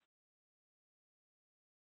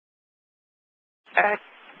Uh,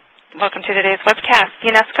 Welcome to today's webcast,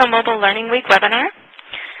 UNESCO Mobile Learning Week webinar,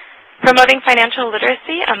 Promoting Financial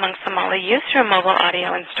Literacy Among Somali Youth Through Mobile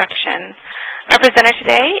Audio Instruction. Our presenter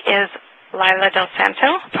today is Lila Del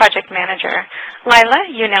Santo, Project Manager.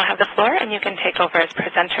 Lila, you now have the floor and you can take over as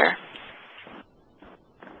presenter.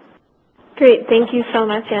 Great. Thank you so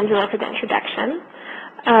much, Angela, for the introduction.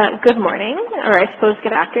 Good morning, or I suppose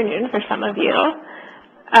good afternoon for some of you.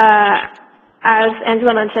 As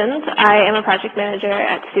Angela mentioned, I am a project manager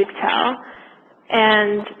at SUKTEL,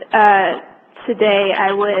 and today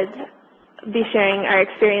I would be sharing our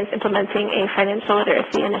experience implementing a financial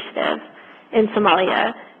literacy initiative in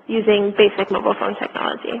Somalia using basic mobile phone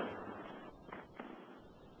technology.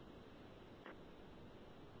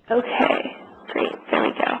 Okay, great, there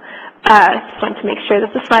we go. Just want to make sure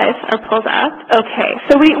that the slides are pulled up. Okay,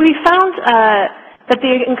 so we found that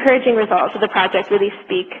the encouraging results of the project really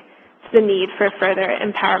speak to the need for further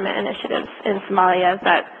empowerment initiatives in Somalia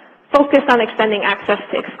that focus on extending access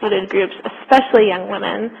to excluded groups, especially young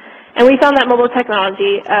women. And we found that mobile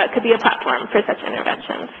technology could be a platform for such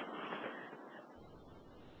interventions.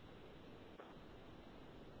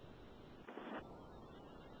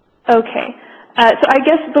 Okay, so I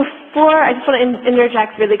guess I just want to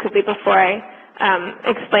interject really quickly before I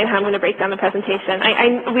explain how I'm going to break down the presentation.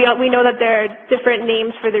 We know that there are different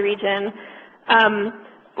names for the region.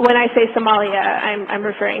 When I say Somalia, I'm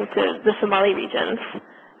referring to the Somali regions.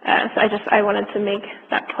 So I wanted to make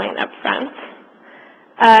that point up front.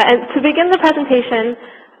 And to begin the presentation,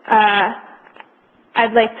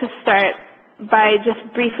 I'd like to start by just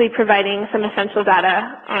briefly providing some essential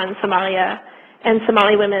data on Somalia and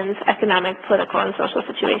Somali women's economic, political, and social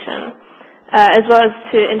situation, as well as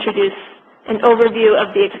to introduce an overview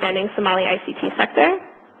of the expanding Somali ICT sector.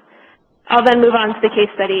 I'll then move on to the case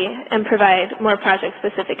study and provide more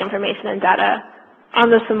project-specific information and data on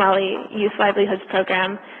the Somali Youth Livelihoods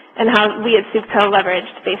Program and how we at SUKTEL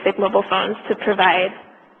leveraged basic mobile phones to provide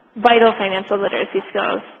vital financial literacy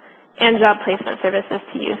skills and job placement services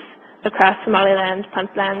to youth across Somaliland,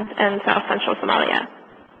 Puntland, and South Central Somalia.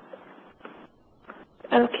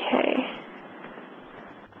 Okay,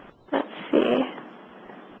 let's see.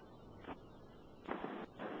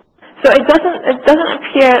 So it doesn't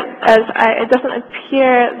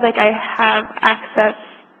appear like I have access.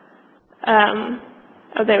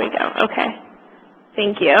 Oh, there we go. Okay,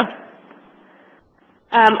 thank you.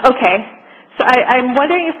 Okay, so I'm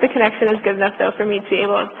wondering if the connection is good enough though for me to be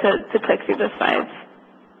able to click through the slides.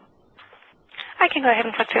 I can go ahead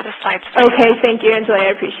and click through the slides. Okay, thank you, Angela. I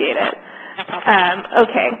appreciate it. No problem.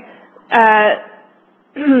 Okay.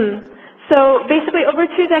 So basically, over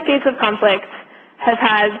 2 decades of conflict has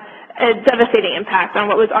had a devastating impact on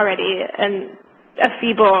what was already a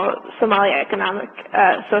feeble Somali economic,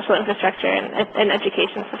 social infrastructure and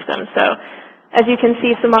education system. So as you can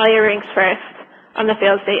see, Somalia ranks first on the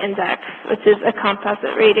Failed State Index, which is a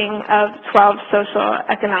composite rating of 12 social,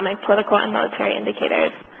 economic, political, and military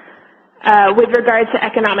indicators. With regard to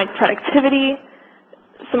economic productivity,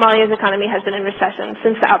 Somalia's economy has been in recession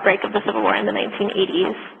since the outbreak of the civil war in the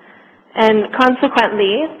 1980s. And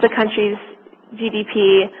consequently, the country's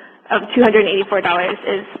GDP of $284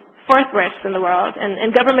 is 4th worst in the world,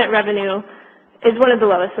 and government revenue is one of the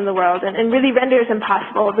lowest in the world, and really renders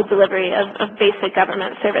impossible the delivery of basic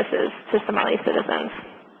government services to Somali citizens.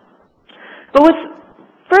 But what's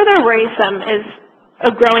further worrisome is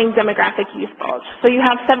a growing demographic youth bulge. So you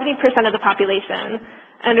have 70% of the population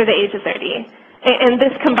under the age of 30, and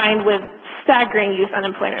this combined with staggering youth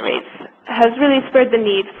unemployment rates has really spurred the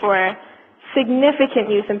need for significant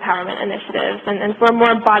youth empowerment initiatives and for a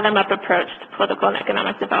more bottom-up approach to political and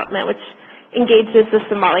economic development, which engages the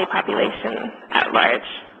Somali population at large.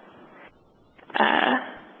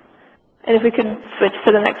 And if we could switch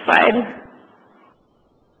to the next slide.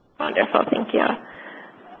 Wonderful, thank you.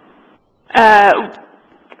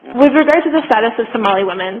 With regard to the status of Somali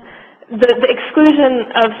women, the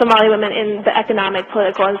exclusion of Somali women in the economic,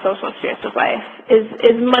 political, and social spheres of life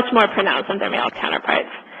is much more pronounced than their male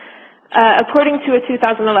counterparts. According to a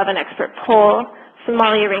 2011 expert poll,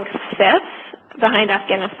 Somalia ranks 5th behind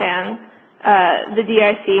Afghanistan, the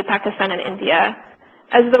DRC, Pakistan, and India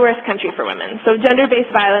as the worst country for women. So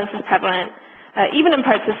gender-based violence is prevalent, even in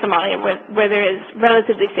parts of Somalia where there is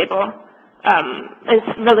relatively stable,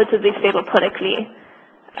 politically.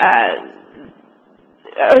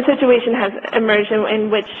 A situation has emerged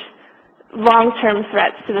in which long-term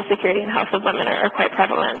threats to the security and health of women are quite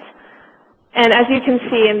prevalent. And as you can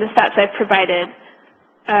see in the stats I've provided,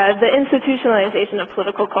 the institutionalization of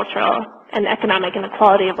political, cultural, and economic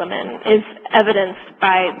inequality of women is evidenced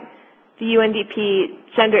by the UNDP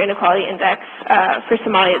Gender Inequality Index for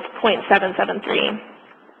Somalia is 0.773.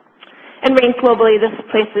 And ranked globally, this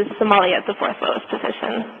places Somalia at the 4th lowest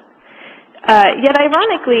position. Yet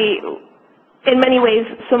ironically, in many ways,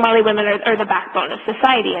 Somali women are the backbone of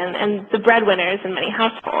society and the breadwinners in many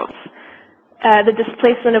households. The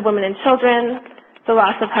displacement of women and children, the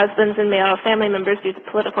loss of husbands and male family members due to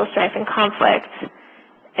political strife and conflict,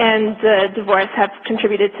 and divorce have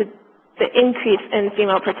contributed to the increase in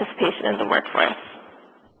female participation in the workforce.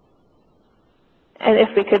 And if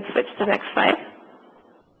we could switch to the next slide.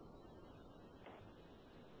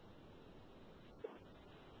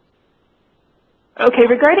 Okay,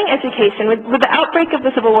 regarding education, with the outbreak of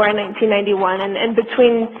the Civil War in 1991 and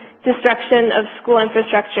between destruction of school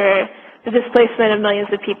infrastructure, the displacement of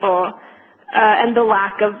millions of people, and the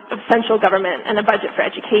lack of central government and a budget for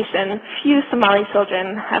education, few Somali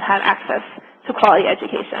children have had access to quality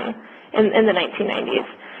education in the 1990s.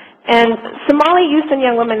 And Somali youth and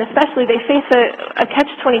young women especially, they face a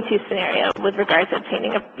catch-22 scenario with regard to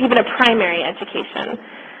obtaining even a primary education.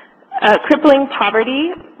 Crippling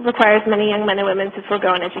poverty requires many young men and women to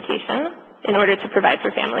forego an education in order to provide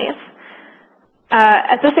for families.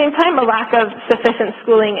 At the same time, a lack of sufficient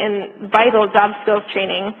schooling and vital job skills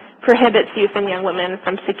training prohibits youth and young women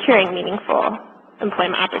from securing meaningful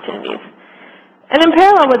employment opportunities. And in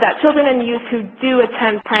parallel with that, children and youth who do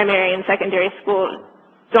attend primary and secondary school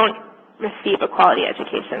don't receive a quality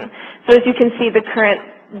education. So as you can see, the current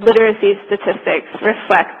literacy statistics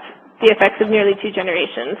reflect the effects of nearly 2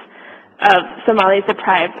 generations of Somalis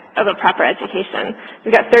deprived of a proper education.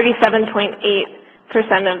 We've got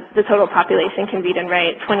 37.8% of the total population can read and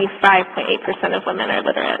write, 25.8% of women are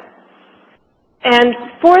literate. And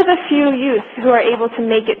for the few youth who are able to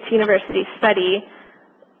make it to university study,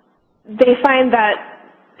 they find that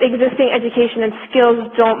existing education and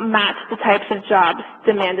skills don't match the types of jobs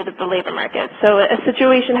demanded of the labor market. So a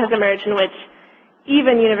situation has emerged in which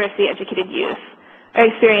even university-educated youth are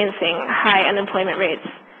experiencing high unemployment rates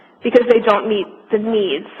because they don't meet the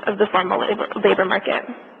needs of the formal labor market.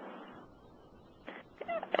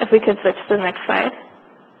 If we could switch to the next slide.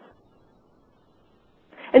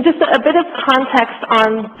 And just a bit of context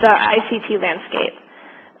on the ICT landscape.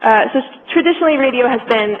 So traditionally, radio has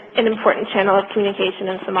been an important channel of communication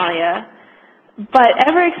in Somalia, but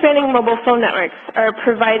ever-expanding mobile phone networks are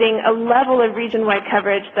providing a level of region-wide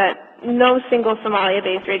coverage that no single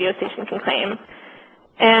Somalia-based radio station can claim.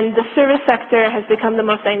 And the service sector has become the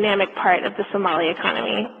most dynamic part of the Somali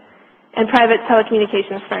economy. And private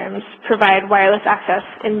telecommunications firms provide wireless access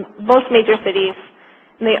in most major cities,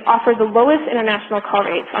 and they offer the lowest international call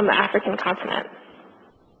rates on the African continent.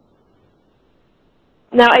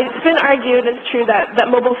 Now, it's been argued, it's true, that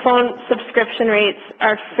mobile phone subscription rates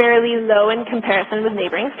are fairly low in comparison with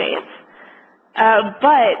neighboring states,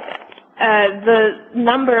 but the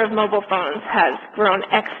number of mobile phones has grown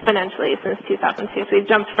exponentially since 2002. So we've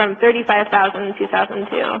jumped from 35,000 in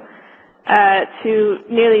 2002 to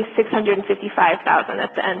nearly 655,000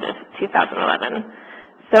 at the end of 2011.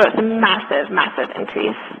 So it's a massive, massive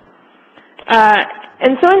increase.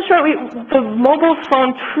 And so in short, the mobile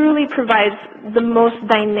phone truly provides the most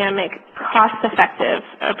dynamic, cost-effective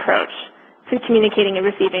approach to communicating and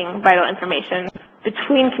receiving vital information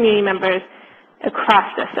between community members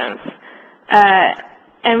across distance.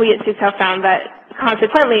 And we at SUCTEL found that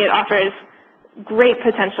consequently it offers great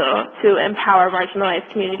potential to empower marginalized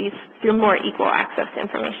communities through more equal access to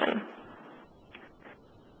information.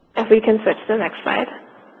 If we can switch to the next slide.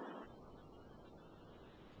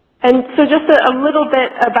 And so just a little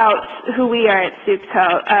bit about who we are at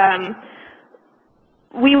SUCTEL.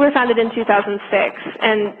 We were founded in 2006,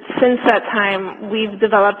 and since that time, we've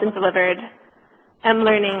developed and delivered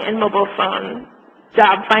M-Learning and mobile phone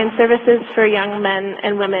job find services for young men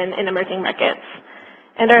and women in emerging markets.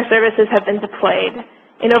 And our services have been deployed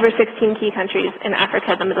in over 16 key countries in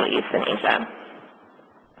Africa, the Middle East, and Asia.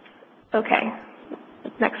 Okay,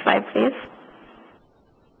 next slide, please.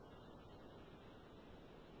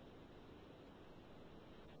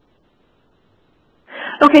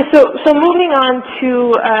 Okay, so moving on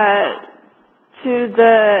to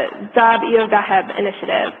the Dab Iyo Daheb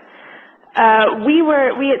initiative. We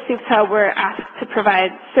at SUCTEL were asked to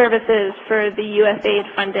provide services for the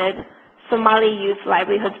USAID-funded Somali Youth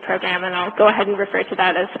Livelihoods Program, and I'll go ahead and refer to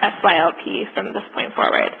that as SYLP from this point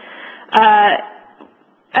forward.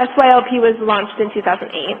 SYLP was launched in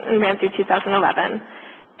 2008 and ran through 2011,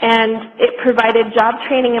 and it provided job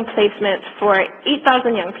training and placement for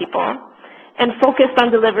 8,000 young people, and focused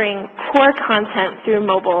on delivering core content through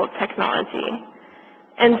mobile technology.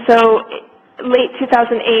 And so late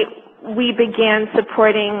 2008, we began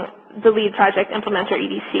supporting the lead project implementer,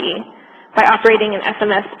 EDC, by operating an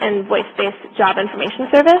SMS and voice-based job information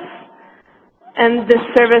service. And this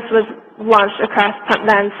service was launched across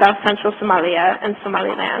Puntland, South Central Somalia, and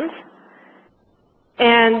Somaliland.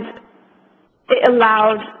 And it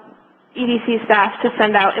allowed EDC staff to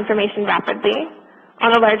send out information rapidly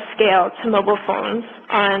on a large scale to mobile phones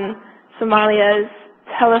on Somalia's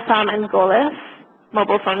Telesom and Golis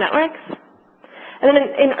mobile phone networks. And then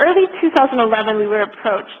in early 2011, we were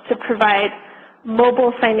approached to provide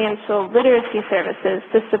mobile financial literacy services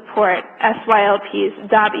to support SYLP's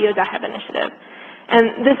Dab Iyo Dahab initiative.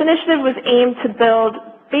 And this initiative was aimed to build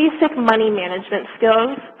basic money management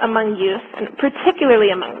skills among youth, and particularly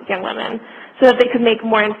among young women, so that they could make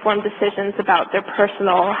more informed decisions about their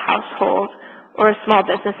personal, household, or small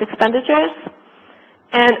business expenditures.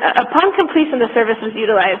 And upon completion, the service was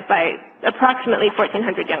utilized by approximately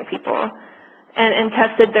 1,400 young people and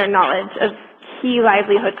tested their knowledge of key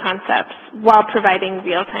livelihood concepts while providing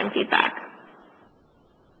real-time feedback.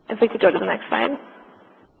 If we could go to the next slide.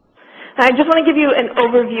 Now, I just want to give you an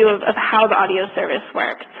overview of how the audio service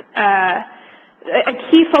worked. A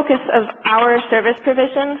key focus of our service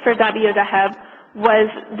provision for Dab Iyo Dahab was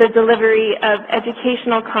the delivery of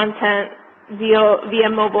educational content via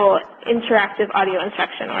mobile interactive audio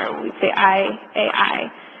instruction, or we say IAI.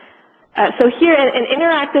 So here, an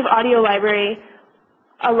interactive audio library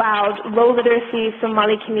allowed low literacy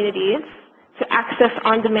Somali communities to access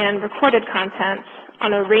on-demand recorded content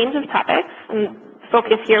on a range of topics, and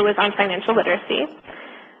focus here was on financial literacy,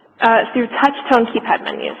 through touch-tone keypad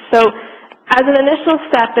menus. So as an initial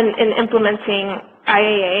step in implementing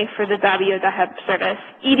IAA for the Dab Iyo Dahab service,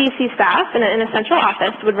 EDC staff in a central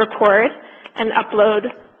office would record and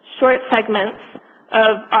upload short segments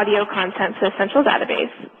of audio content to a central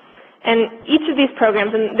database. And each of these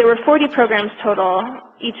programs, and there were 40 programs total,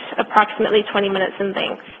 each approximately 20 minutes in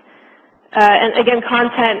length. And again,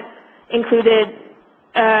 content included,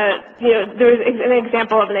 there was an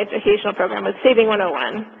example of an educational program with Saving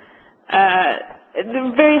 101,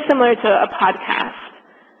 very similar to a podcast.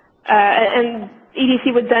 And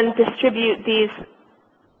EDC would then distribute these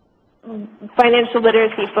financial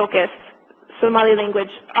literacy-focused Somali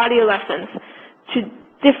language audio lessons to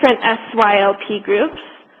different SYLP groups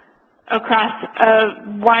across a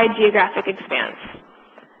wide geographic expanse.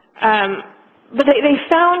 But they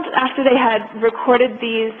found, after they had recorded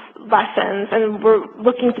these lessons and were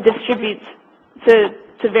looking to distribute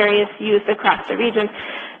to various youth across the region,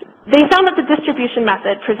 they found that the distribution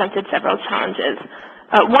method presented several challenges.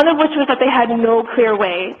 One of which was that they had no clear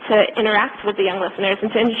way to interact with the young listeners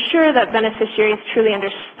and to ensure that beneficiaries truly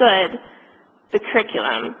understood the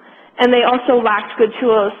curriculum. And they also lacked good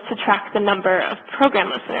tools to track the number of program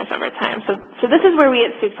listeners over time. So this is where we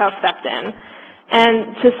at Suktel stepped in.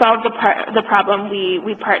 And to solve the problem,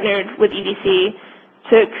 we partnered with EDC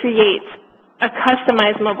to create a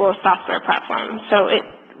customized mobile software platform. So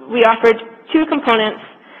we offered two components,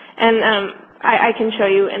 and I can show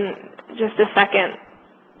you in just a second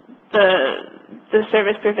the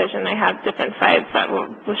service provision. I have different slides that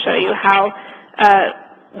will show you how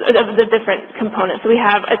the different components. So we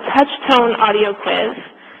have a touch-tone audio quiz,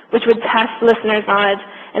 which would test listeners' knowledge,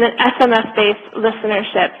 and an SMS-based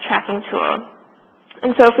listenership tracking tool.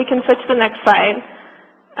 And so if we can switch to the next slide,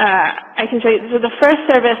 I can show you. So the first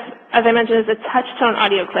service, as I mentioned, is a touch-tone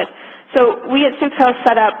audio quiz. So we at Suktel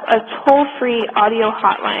set up a toll-free audio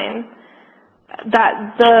hotline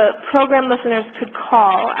that the program listeners could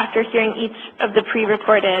call after hearing each of the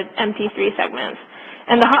pre-recorded MP3 segments.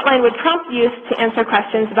 And the hotline would prompt youth to answer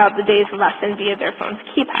questions about the day's lesson via their phone's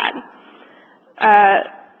keypad.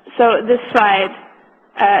 So this slide,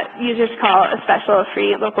 users call a special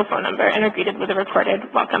free local phone number and are greeted with a recorded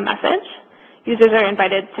welcome message. Users are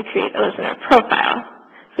invited to create a listener profile.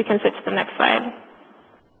 We can switch to the next slide.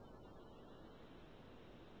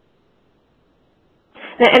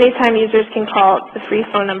 And at any time, users can call the free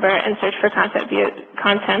phone number and search for content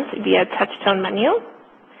via touch-tone menu.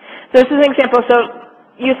 So this is an example. So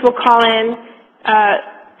youth will call in,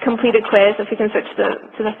 complete a quiz. If we can switch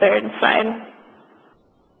to the third slide.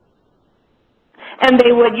 And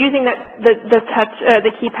they would, using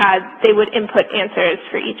the keypad, they would input answers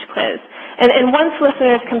for each quiz. And once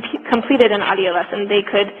listeners completed an audio lesson, they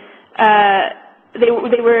could,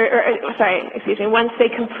 once they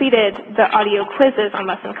completed the audio quizzes on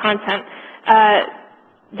lesson content,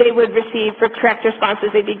 they would receive, for correct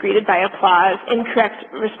responses, they'd be greeted by applause. Incorrect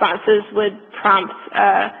responses would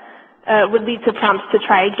lead to prompts to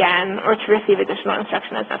try again or to receive additional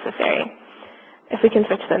instruction as necessary. If we can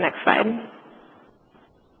switch to the next slide.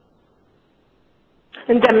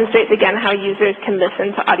 And demonstrates again how users can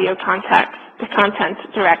listen to audio content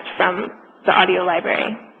direct from the audio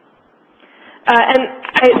library.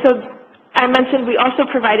 So I mentioned we also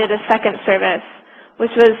provided a second service,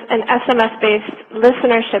 which was an SMS-based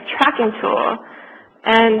listenership tracking tool.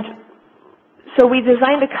 And so we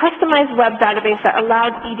designed a customized web database that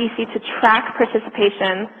allowed EDC to track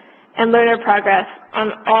participation and learner progress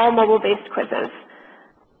on all mobile-based quizzes.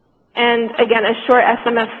 And again, a short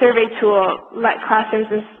SMS survey tool let classroom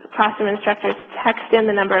instructors text in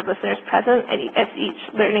the number of listeners present at each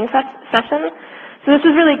learning session. So this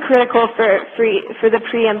is really critical for the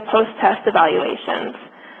pre- and post-test evaluations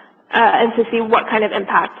and to see what kind of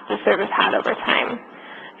impact the service had over time.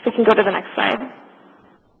 If we can go to the next slide.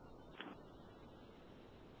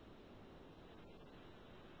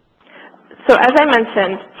 So as I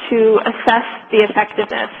mentioned, to assess the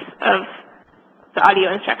effectiveness of the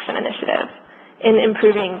audio instruction initiative in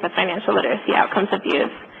improving the financial literacy outcomes of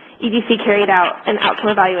youth, EDC carried out an outcome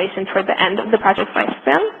evaluation toward the end of the project's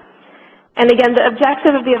lifespan. And again, the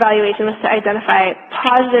objective of the evaluation was to identify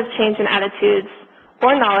positive change in attitudes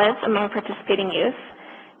or knowledge among participating youth.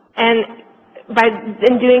 And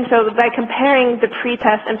in doing so, by comparing the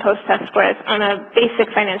pre-test and post-test scores on a basic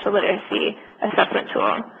financial literacy assessment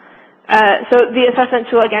tool. So the assessment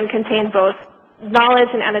tool, again, contained both knowledge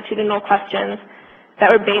and attitudinal questions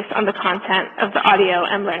that were based on the content of the audio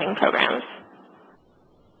and learning programs.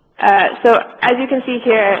 So as you can see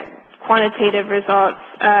here, quantitative results.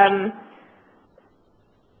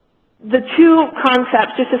 The two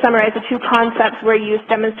concepts, just to summarize, the two concepts where youth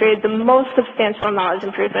demonstrated the most substantial knowledge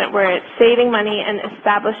improvement were saving money and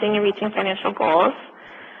establishing and reaching financial goals.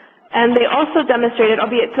 And they also demonstrated,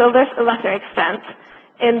 albeit to a lesser extent,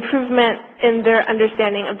 improvement in their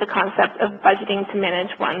understanding of the concept of budgeting to manage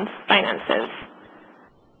one's finances.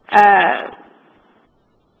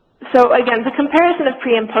 So again, the comparison of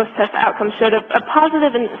pre- and post-test outcomes showed a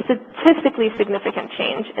positive and statistically significant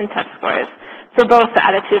change in test scores for both the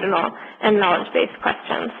attitudinal and knowledge-based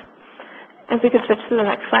questions. If we could switch to the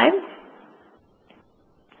next slide.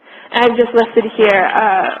 I've just listed here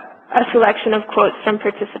a selection of quotes from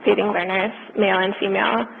participating learners, male and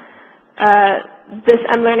female. This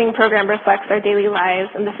M-Learning program reflects our daily lives,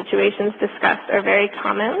 and the situations discussed are very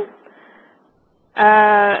common.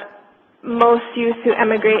 Most youth who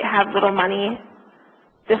emigrate have little money.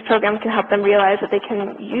 This program can help them realize that they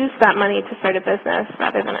can use that money to start a business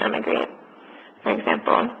rather than emigrate, for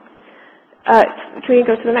example. Can we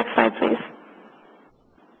go to the next slide, please?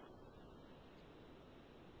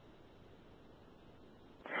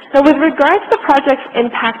 Now, with regard to the project's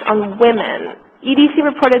impact on women, EDC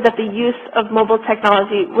reported that the use of mobile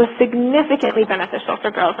technology was significantly beneficial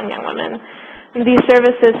for girls and young women. And these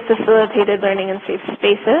services facilitated learning in safe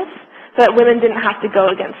spaces so that women didn't have to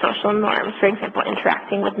go against social norms, for example,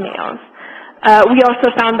 interacting with males. We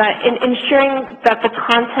also found that in ensuring that the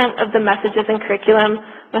content of the messages and curriculum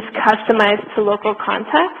was customized to local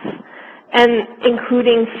contexts and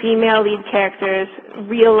including female lead characters,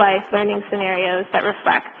 real-life learning scenarios that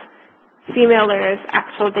reflect female learners'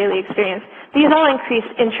 actual daily experience, these all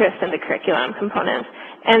increased interest in the curriculum components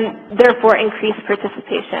and therefore increased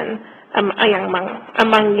participation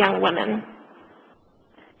among young women.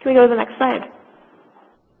 Can we go to the next slide?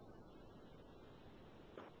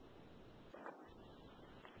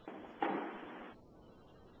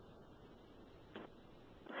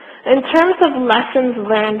 In terms of lessons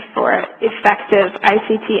learned for effective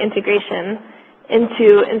ICT integration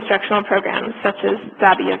into instructional programs such as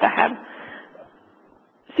W-the-Hub,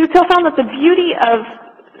 Sukhtel found that the beauty of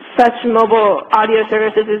such mobile audio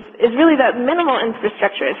services is really that minimal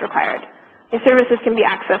infrastructure is required. The services can be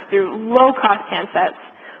accessed through low-cost handsets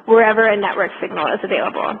wherever a network signal is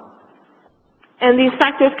available. And these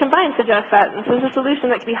factors combined suggest that this is a solution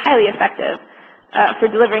that can be highly effective for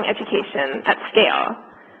delivering education at scale.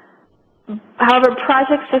 However,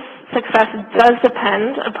 project success does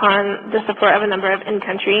depend upon the support of a number of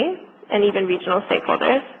in-country and even regional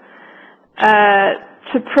stakeholders.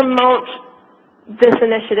 To promote this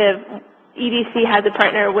initiative, EDC had to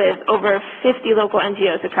partner with over 50 local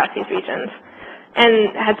NGOs across these regions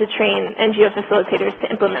and had to train NGO facilitators to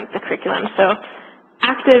implement the curriculum. So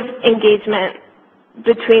active engagement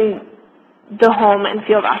between the home and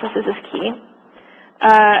field offices is key.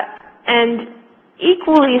 And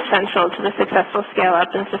equally central to the successful scale-up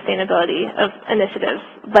and sustainability of initiatives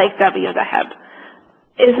like W-the-Hub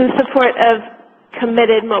is the support of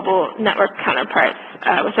committed mobile network counterparts,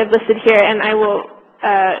 which I've listed here, and I will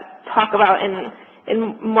talk about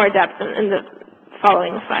in more depth in the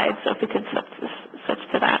following slides. So if we could switch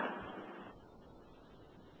to that.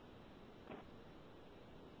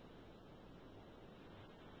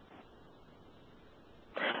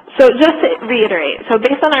 So just to reiterate, so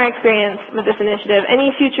based on our experience with this initiative,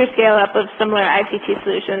 any future scale-up of similar ICT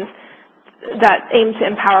solutions that aim to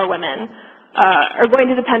empower women are going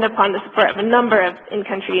to depend upon the support of a number of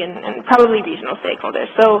in-country and probably regional stakeholders.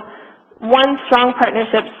 So one, strong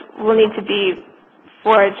partnerships will need to be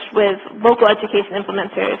forged with local education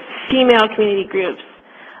implementers, female community groups,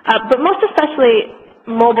 but most especially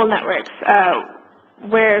mobile networks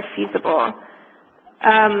where feasible.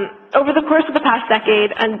 Over the course of the past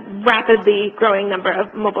decade, a rapidly growing number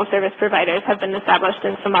of mobile service providers have been established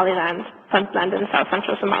in Somaliland, Puntland, and South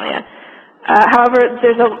Central Somalia. However,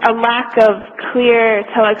 there's a lack of clear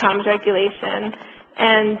telecoms regulation,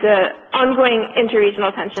 and ongoing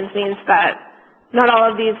interregional tensions means that not all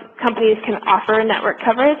of these companies can offer network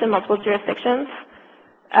coverage in multiple jurisdictions.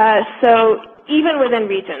 So even within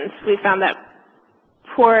regions, we found that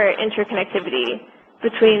poor interconnectivity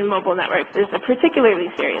between mobile networks is a particularly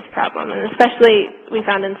serious problem, and especially we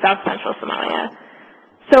found in South Central Somalia.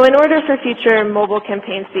 So in order for future mobile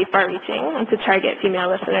campaigns to be far-reaching and to target female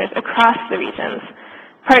listeners across the regions,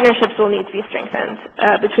 partnerships will need to be strengthened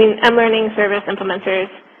between mLearning service implementers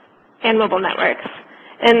and mobile networks,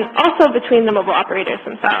 and also between the mobile operators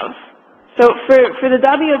themselves. So for the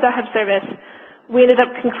W.Dahab service, we ended up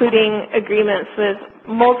concluding agreements with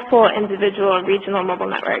multiple individual regional mobile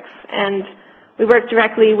networks, and we worked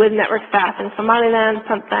directly with network staff in Somaliland,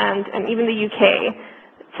 Puntland, and even the UK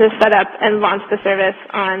to set up and launch the service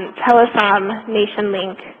on Telesom,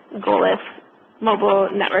 NationLink, Golis mobile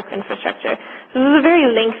network infrastructure. So this is a very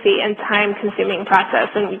lengthy and time-consuming process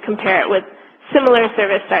when you compare it with similar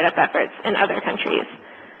service startup efforts in other countries.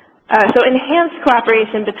 So enhanced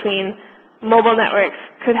cooperation between mobile networks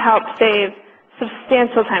could help save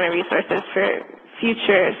substantial time and resources for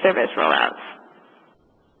future service rollouts.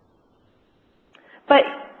 But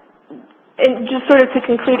and just sort of to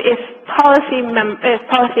conclude, if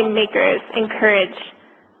policymakers encourage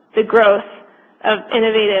the growth of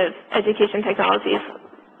innovative education technologies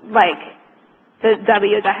like the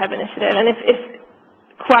W.Dahab initiative, and if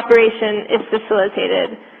cooperation is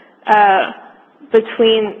facilitated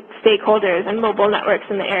between stakeholders and mobile networks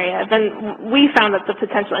in the area, then we found that the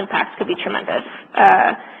potential impacts could be tremendous.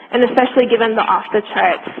 And especially given the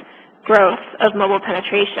off-the-charts growth of mobile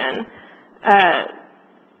penetration,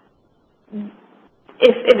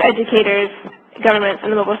 if educators, governments,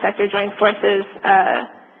 and the mobile sector join forces,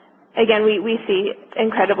 again, we see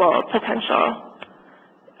incredible potential.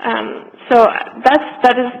 So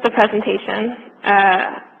that is the presentation.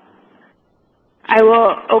 I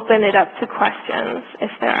will open it up to questions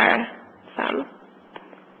if there are some.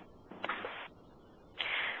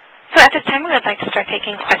 So at this time, we would like to start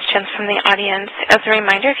taking questions from the audience. As a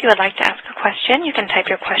reminder, if you would like to ask a question, you can type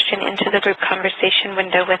your question into the group conversation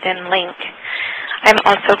window within Link. I'm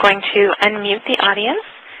also going to unmute the audience.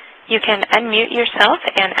 You can unmute yourself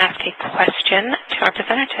and ask a question to our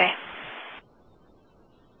presenter today.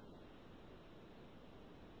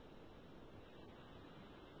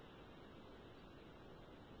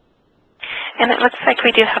 And it looks like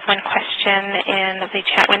we do have one question in the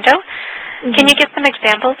chat window. Can you give some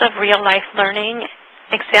examples of real-life learning,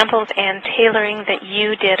 examples and tailoring that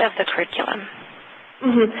you did of the curriculum?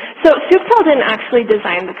 So SUPTEL didn't actually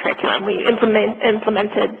design the curriculum. We we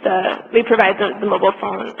provide the mobile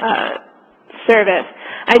phone service.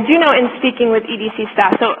 I do know in speaking with EDC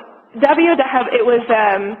staff, so W.Dahab, it was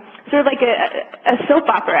sort of like a soap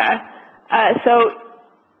opera. So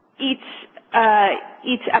each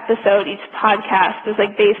episode, each podcast was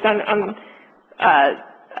like based on a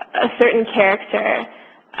certain character.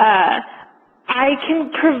 I can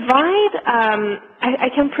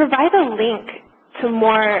provide a link to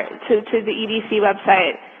the EDC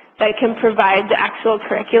website that can provide the actual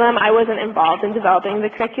curriculum. I wasn't involved in developing the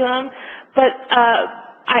curriculum, but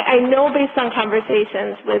I know based on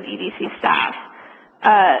conversations with EDC staff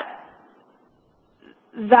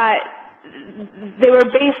that they were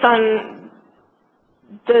based on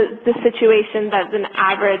the situation that an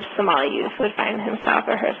average Somali youth would find himself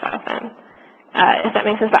or herself in, if that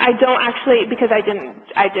makes sense. But I don't actually, because I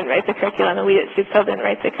didn't write the curriculum, and we at SUPTEL didn't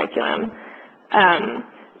write the curriculum.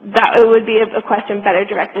 That it would be a question better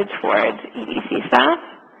directed toward EDC staff.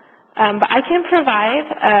 But I can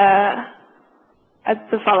provide, as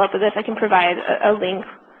the follow-up of this, I can provide a link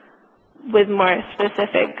with more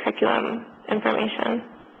specific curriculum information.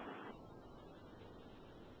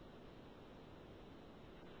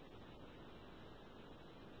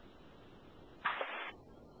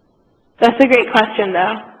 That's a great question,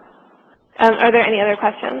 though. Are there any other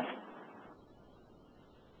questions?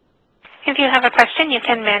 If you have a question, you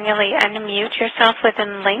can manually unmute yourself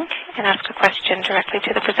within Link and ask a question directly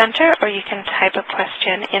to the presenter, or you can type a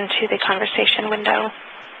question into the conversation window.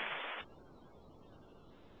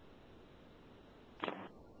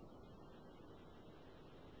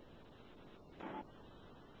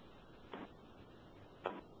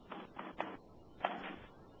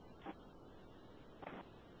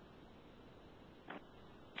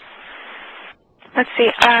 Let's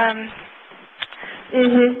see.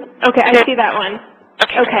 Okay, I see that one.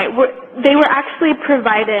 Okay, they were actually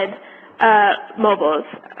provided mobile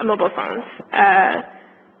phones.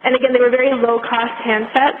 And again, they were very low-cost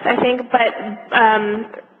handsets, I think, but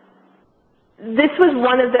this was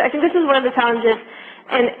I think this is one of the challenges,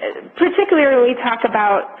 and particularly when we talk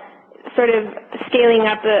about sort of scaling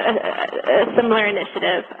up a similar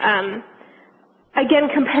initiative. Again,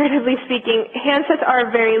 comparatively speaking, handsets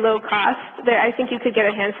are very low cost. I think you could get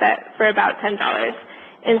a handset for about $10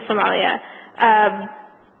 in Somalia.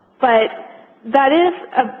 But that is,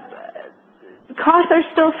 costs are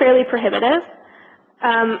still fairly prohibitive.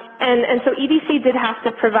 And so EDC did have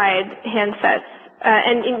to provide handsets.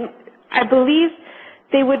 And I believe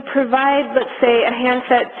they would provide, let's say, a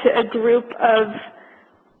handset to a group of,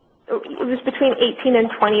 it was between 18 and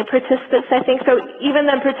 20 participants, I think. So even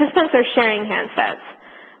then, participants are sharing handsets.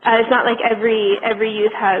 It's not like every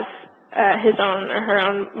youth has his own or her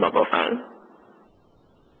own mobile phone.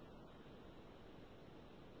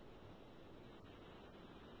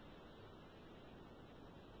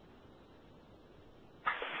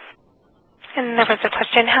 And there was a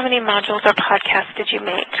question, how many modules or podcasts did you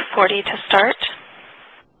make? 40 to start?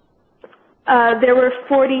 There were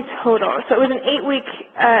 40 total. So it was an 8-week,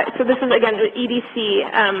 so this is, again,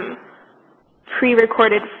 EDC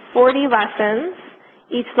pre-recorded 40 lessons,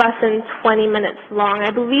 each lesson 20 minutes long.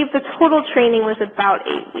 I believe the total training was about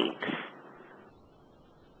 8 weeks.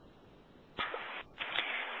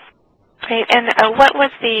 Great. And what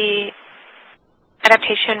was the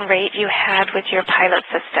adaptation rate you had with your pilot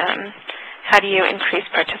system? How do you increase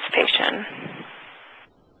participation?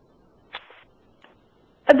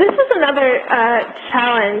 This is another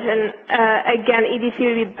challenge, and again, EDC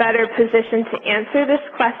would be better positioned to answer this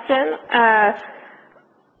question.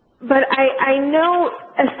 But I know,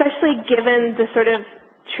 especially given the sort of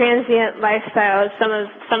transient lifestyle of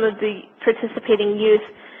some of the participating youth,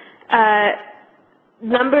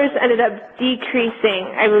 numbers ended up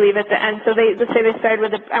decreasing, I believe, at the end. So let's say they started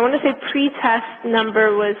with I want to say pre-test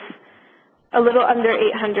number was a little under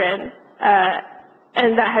 800.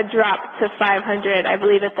 And that had dropped to 500, I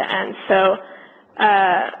believe, at the end. So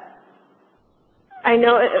I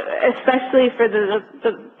know, especially for the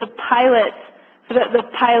pilot, for the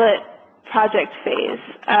pilot project phase,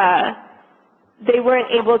 they weren't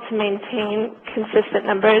able to maintain consistent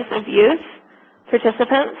numbers of youth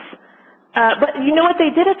participants. But you know what they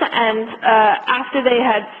did at the end, after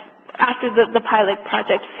the pilot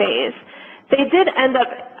project phase, they did end up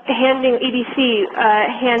EDC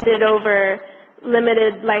handed over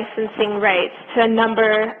limited licensing rights to a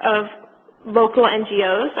number of local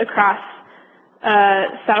NGOs across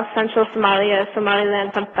South Central Somalia,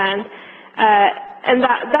 Somaliland, Puntland, and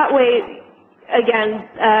that way, again,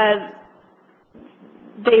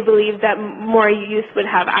 they believe that more youth would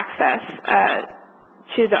have access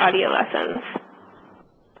to the audio lessons.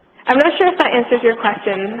 I'm not sure if that answers your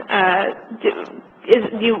question.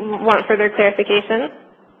 Do you want further clarification?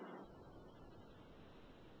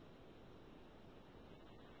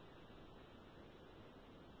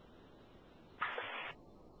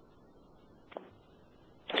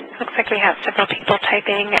 Looks like we have several people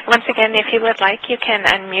typing. Once again, if you would like, you can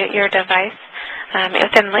unmute your device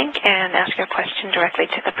within Link and ask your question directly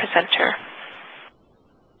to the presenter.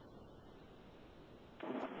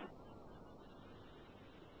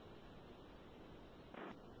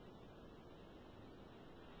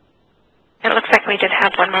 It looks like we did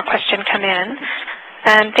have one more question come in.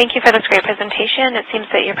 And thank you for this great presentation. It seems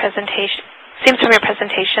that seems from your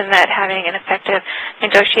presentation that having an effective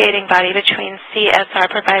negotiating body between CSR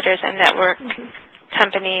providers and network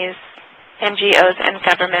companies, NGOs, and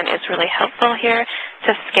government is really helpful here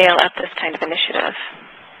to scale up this kind of initiative.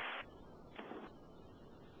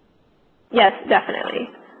 Yes, definitely.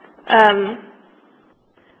 Sorry,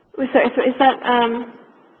 so is that,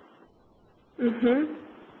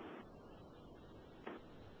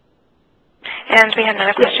 And we have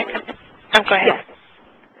another question. Yes. Oh, go ahead. Yes.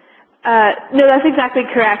 No, that's exactly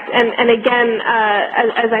correct. And again,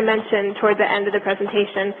 as I mentioned toward the end of the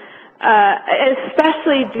presentation,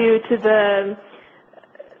 especially due to the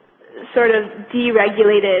sort of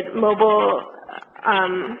deregulated mobile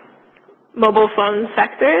phone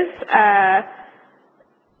sectors,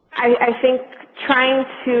 I think trying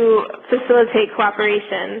to facilitate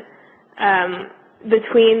cooperation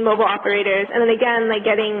between mobile operators, and then again, like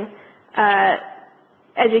getting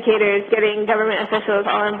educators, getting government officials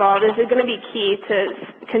all involved is going to be key to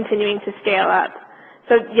continuing to scale up.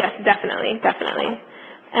 So yes, definitely, definitely.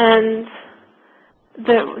 And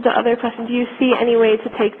the other question, do you see any way to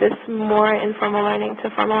take this more informal learning to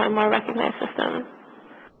formal and more recognized systems?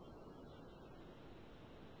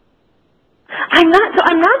 I'm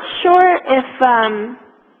not sure if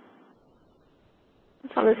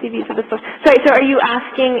it's on the CV for this book. Sorry, so are you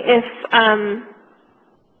asking if I'm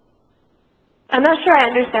not sure I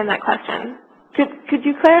understand that question. Could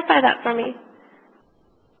you clarify that for me?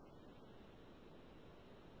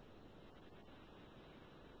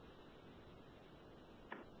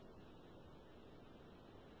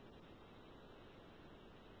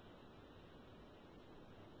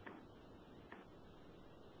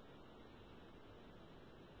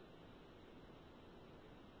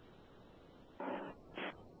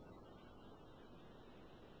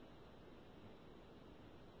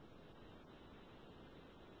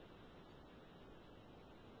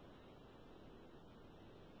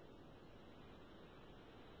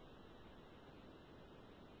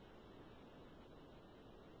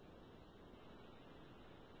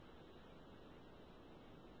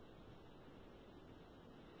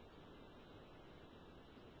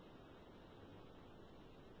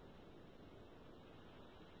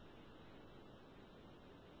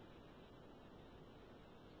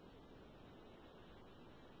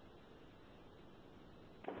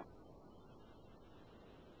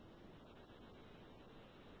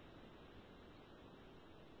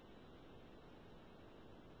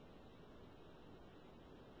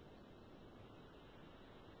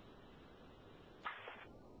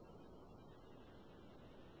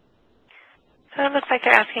 So it looks like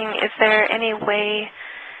they're asking, is there any way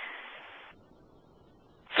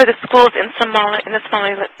for the schools in the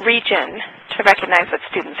Somali region to recognize what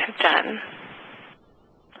students have done?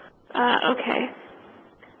 Okay.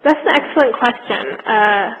 That's an excellent question.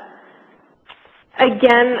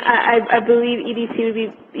 Again, I believe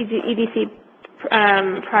EDC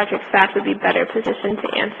project staff would be better positioned to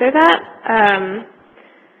answer that.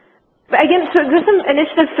 But again, so this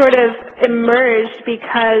initiative sort of emerged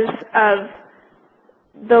because of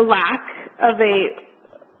the lack of a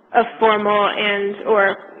formal and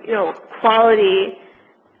or quality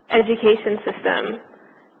education system.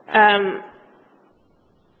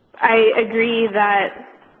 I agree that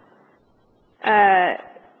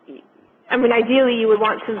I mean, ideally you would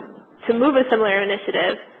want to move a similar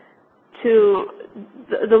initiative to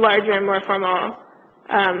the larger and more formal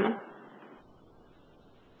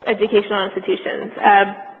educational institutions.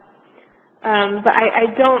 But I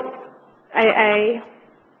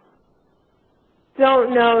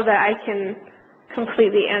don't know that I can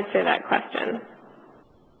completely answer that question.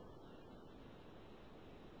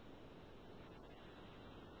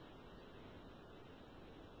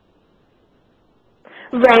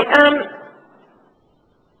 Right.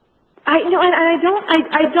 I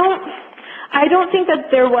don't think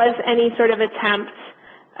that there was any sort of attempt.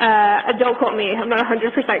 Don't quote me. I'm not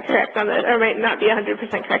 100% correct on this, or might not be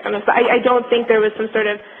 100% correct on this. But I don't think there was some sort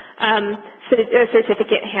of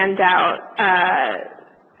certificate handout.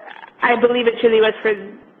 I believe it truly was for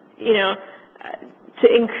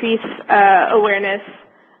to increase awareness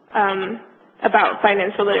about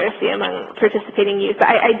financial literacy among participating youth.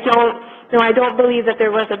 I don't believe that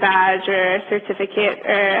there was a badge or a certificate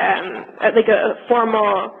or like a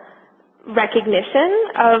formal recognition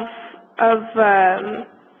of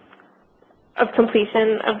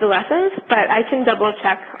completion of the lessons, but I can double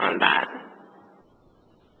check on that.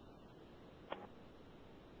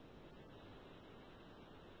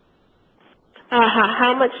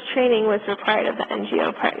 How much training was required of the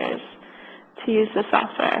NGO partners to use the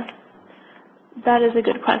software? That is a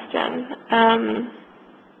good question.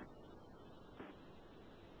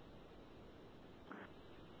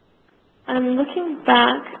 I'm looking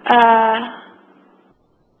back.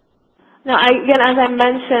 Now, again, as I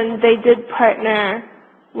mentioned, they did partner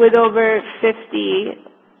with over 50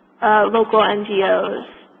 local NGOs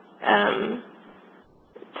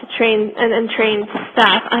to train and train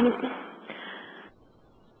staff.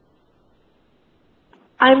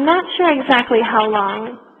 I'm not sure exactly how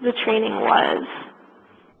long the training was.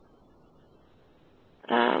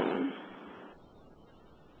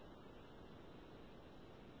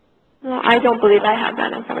 No, I don't believe I have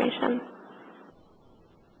that information.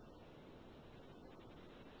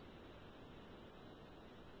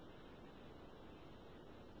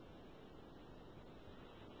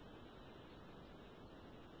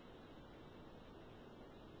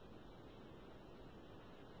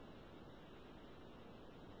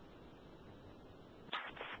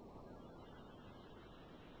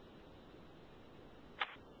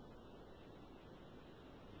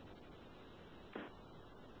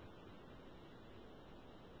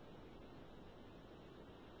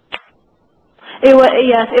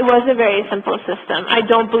 Yes, it was a very simple system. I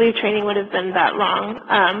don't believe training would have been that long,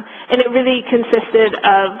 and it really consisted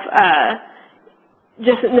of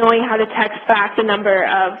just knowing how to text back the number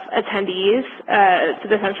of attendees to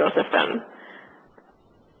the central system.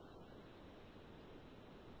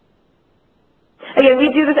 Again, we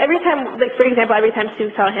do this every time, like for example, every time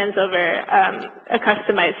SuperTel hands over a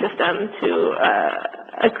customized system to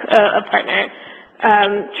a partner.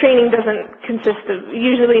 Training doesn't consist of,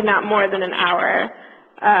 usually not more than an hour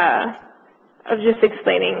of just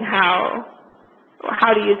explaining how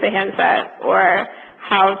to use the handset or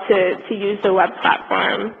how to use the web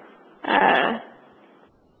platform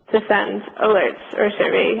to send alerts or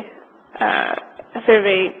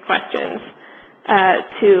survey questions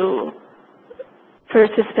to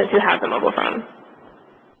participants who have the mobile phone.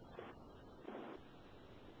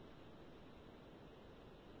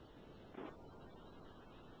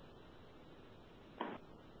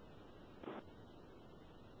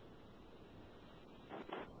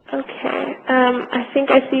 Okay, I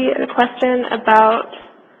think I see a question about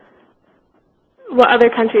what other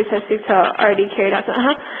countries has SuperTel already carried out.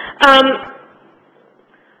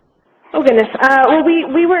 Oh goodness. Well,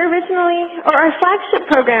 we were originally, or our flagship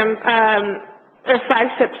program, our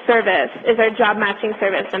flagship service is our job matching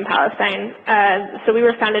service in Palestine. So we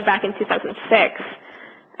were founded back in 2006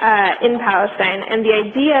 in Palestine, and the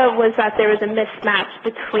idea was that there was a mismatch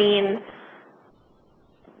between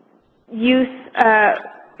youth,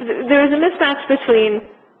 there was a mismatch between,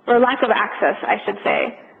 or lack of access, I should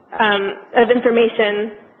say, of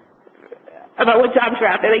information about what jobs were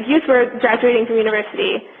out there. Like youth were graduating from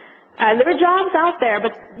university. There were jobs out there,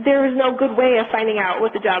 but there was no good way of finding out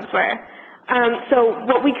what the jobs were. So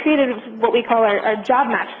what we created was what we call our job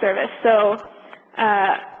match service. So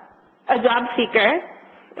a job seeker,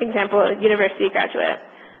 example, a university graduate,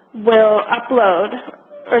 will upload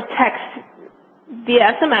or text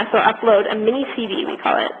via SMS, or upload a mini CV, we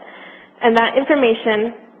call it. And that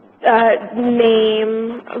information,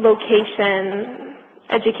 name, location,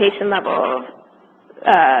 education level,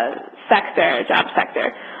 sector, job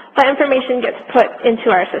sector, that information gets put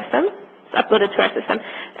into our system. It's uploaded to our system.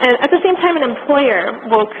 And at the same time, an employer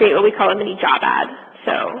will create what we call a mini job ad.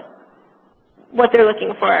 So what they're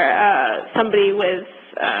looking for, somebody with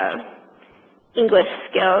English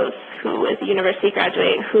skills who is a university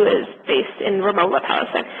graduate who is based in Ramallah,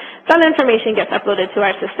 Palestine. That information gets uploaded to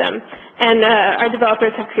our system, and our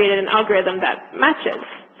developers have created an algorithm that matches.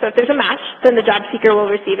 So if there's a match, then the job seeker will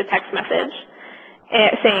receive a text message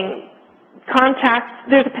saying,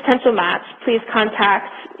 there's a potential match, please contact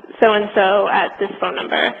so-and-so at this phone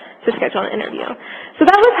number to schedule an interview. So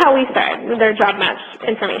that was how we started with our job match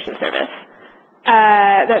information service.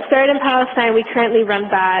 That started in Palestine. We currently run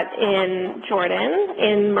that in Jordan,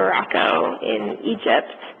 in Morocco, in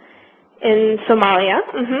Egypt, in Somalia,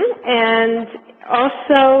 and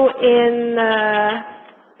also in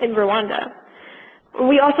Rwanda.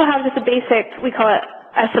 We also have just a basic, we call it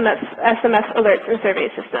SMS alerts and survey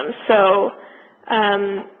systems. So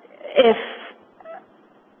if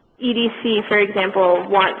EDC, for example,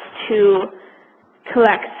 wants to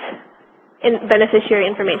collect beneficiary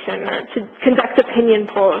information or to conduct opinion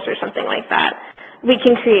polls or something like that, we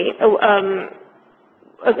can create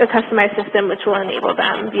a customized system which will enable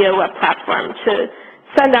them via a web platform to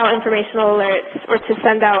send out informational alerts or to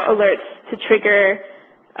send out alerts to trigger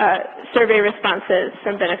survey responses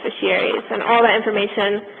from beneficiaries. And all that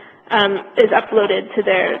information is uploaded to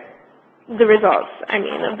the results,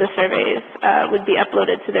 of the surveys would be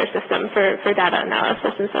uploaded to their system for data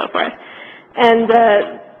analysis and so forth. And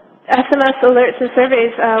SMS alerts and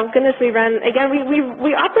surveys, goodness, we run, again,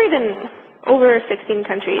 we operate in over 16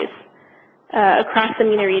 countries across the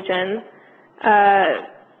MENA region,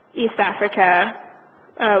 East Africa.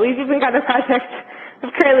 We've even got a project,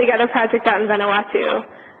 we've currently got a project out in Vanuatu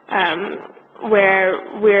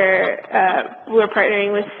where we're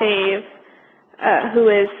partnering with SAVE,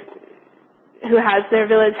 who has their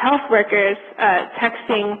village health workers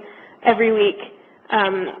texting every week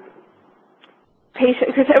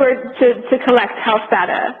to collect health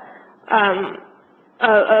data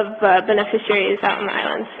of beneficiaries out on the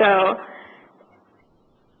island. So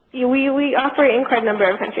we operate in quite a number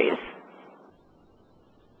of countries.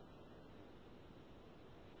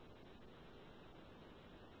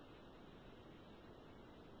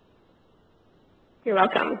 You're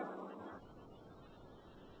welcome.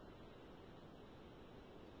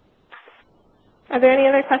 Are there any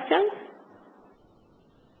other questions?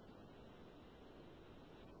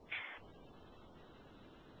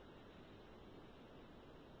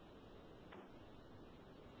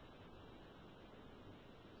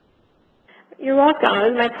 You're welcome.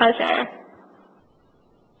 It was my pleasure.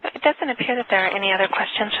 it doesn't appear that there are any other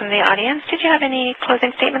questions from the audience. Did you have any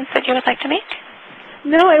closing statements that you would like to make?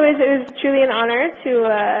 No, it was truly an honor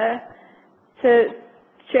to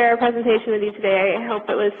share a presentation with you today. I hope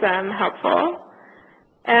it was helpful.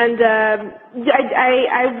 And I'm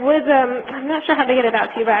not sure how to get it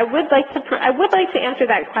out to you, but I would like to answer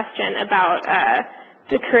that question about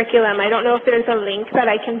the curriculum. I don't know if there's a link that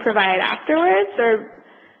I can provide afterwards, or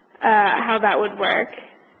how that would work.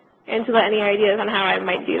 Angela, any ideas on how I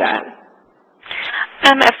might do that?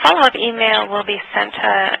 A follow-up email will be sent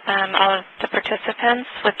to all of the participants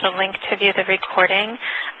with the link to view the recording.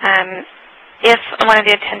 If one of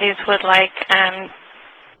the attendees would like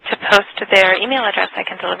to post their email address, I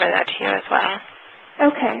can deliver that to you as well.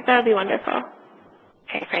 Okay, that would be wonderful.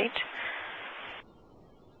 Okay, great.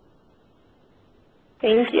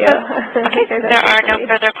 Thank you. Okay, there are no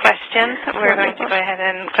further questions. We're going to go ahead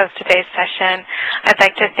and close today's session. I'd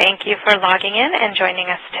like to thank you for logging in and joining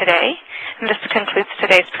us today. And this concludes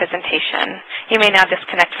today's presentation. You may now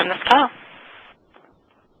disconnect from this call.